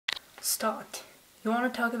Stalked. You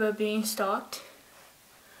want to talk about being stalked?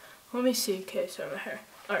 Let me see. Okay, sorry, my hair.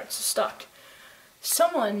 Alright, so stalked.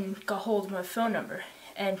 Someone got hold of my phone number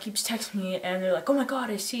and keeps texting me, and they're like, "Oh my god,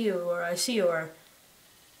 I see you," or "I see you," or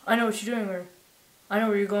 "I know what you're doing," or "I know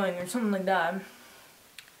where you're going," or something like that.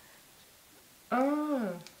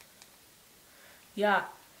 Oh. Yeah.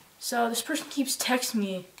 So this person keeps texting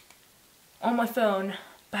me on my phone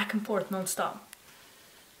back and forth non-stop.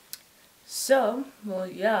 So, well,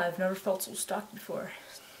 yeah, I've never felt so stalked before.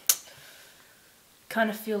 Kind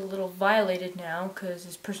of feel a little violated now because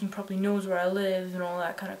this person probably knows where I live and all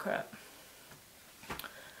that kind of crap.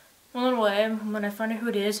 Well, anyway, when I find out who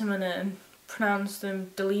it is, I'm gonna pronounce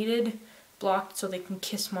them deleted, blocked, so they can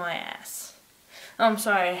kiss my ass. Oh, I'm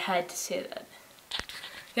sorry, I had to say that.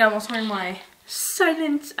 Yeah, I'm also wearing my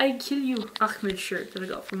 "Silence, I Kill You" Ahmed shirt that I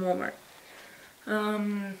got from Walmart.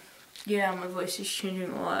 Yeah, my voice is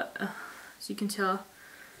changing a lot. As you can tell,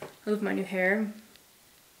 I love my new hair.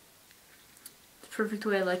 It's the perfect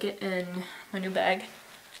way I like it, and my new bag.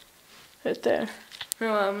 Right there.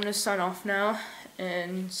 Anyway, I'm gonna sign off now,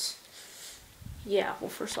 and yeah, well,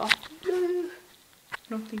 first off, I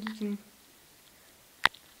don't think you can.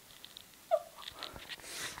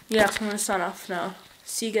 Yeah, so I'm gonna sign off now.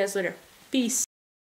 See you guys later. Peace.